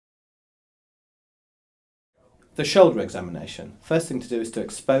The shoulder examination. First thing to do is to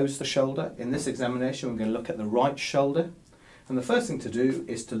expose the shoulder. In this examination we're going to look at the right shoulder. And the first thing to do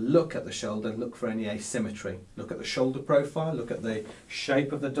is to look at the shoulder, look for any asymmetry. Look at the shoulder profile, look at the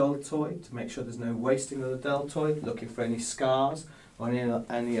shape of the deltoid to make sure there's no wasting of the deltoid, looking for any scars or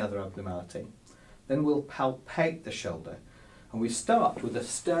any other abnormality. Then we'll palpate the shoulder. And we start with the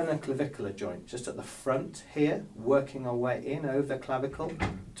sternoclavicular joint, just at the front here, working our way in over the clavicle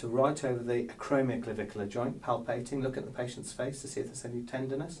to right over the acromioclavicular joint, palpating, look at the patient's face to see if there's any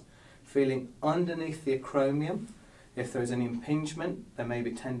tenderness, feeling underneath the acromion. If there is any impingement, there may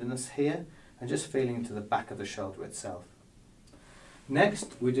be tenderness here, and just feeling into the back of the shoulder itself.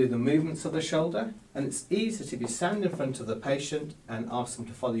 Next, we do the movements of the shoulder, and it's easy to be stand in front of the patient and ask them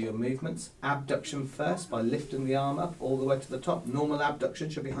to follow your movements. Abduction first by lifting the arm up all the way to the top. Normal abduction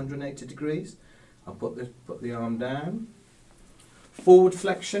should be 180 degrees. I'll put the arm down. Forward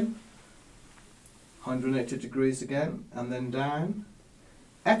flexion, 180 degrees again, and then down.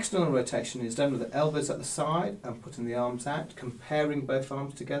 External rotation is done with the elbows at the side and putting the arms out, comparing both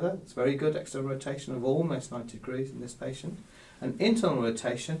arms together. It's very good external rotation of almost 90 degrees in this patient. And internal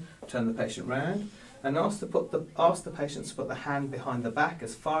rotation, turn the patient round and ask the patient to put the hand behind the back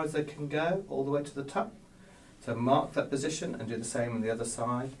as far as they can go, all the way to the top. So mark that position and do the same on the other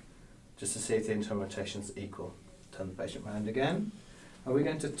side, just to see if the internal rotation is equal. Turn the patient round again. And we're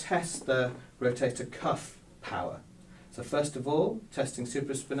going to test the rotator cuff power. So first of all, testing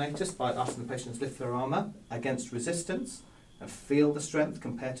supraspinatus by asking the patient to lift their arm up against resistance and feel the strength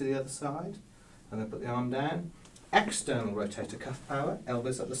compared to the other side. And then put the arm down. External rotator cuff power,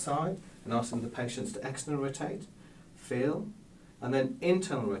 elbows at the side, and asking the patients to external rotate, feel. And then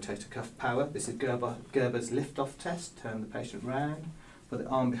internal rotator cuff power, this is Gerber's lift-off test, turn the patient round, put the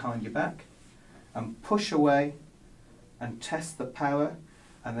arm behind your back, and push away and test the power,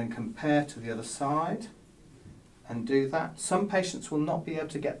 and then compare to the other side, and do that. Some patients will not be able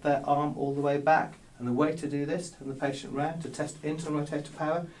to get their arm all the way back, and the way to do this, turn the patient round to test internal rotator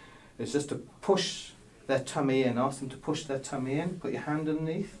power, is just to push their tummy in, ask them to push their tummy in, put your hand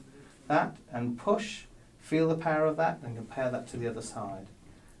underneath that and push, feel the power of that and compare that to the other side.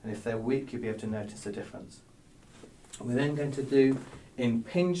 And if they're weak, you'll be able to notice the difference. We're then going to do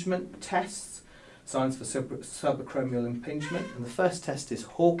impingement tests, signs for subacromial impingement, and the first test is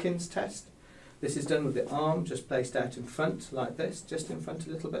Hawkins test. This is done with the arm just placed out in front like this, just in front a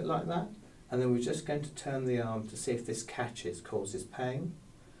little bit like that, and then we're just going to turn the arm to see if this catches, causes pain.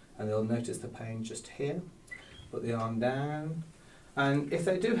 And they'll notice the pain just here. Put the arm down. And if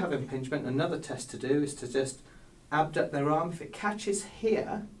they do have impingement, another test to do is to just abduct their arm. If it catches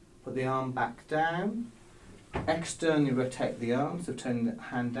here, put the arm back down. Externally rotate the arm, so turning the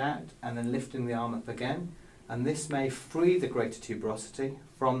hand out and then lifting the arm up again. And this may free the greater tuberosity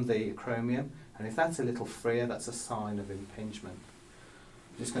from the acromion. And if that's a little freer, that's a sign of impingement.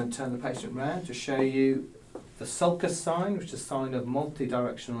 I'm just going to turn the patient round to show you the sulcus sign, which is a sign of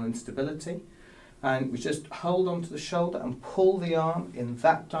multi-directional instability, and we just hold onto the shoulder and pull the arm in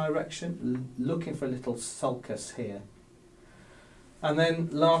that direction, looking for a little sulcus here. And then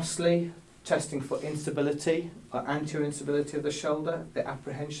lastly, testing for instability or anterior instability of the shoulder, the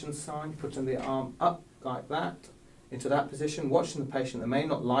apprehension sign, putting the arm up like that into that position, watching the patient. They may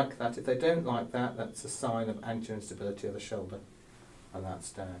not like that. If they don't like that, that's a sign of anterior instability of the shoulder, and that's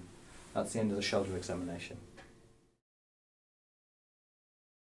down. That's the end of the shoulder examination.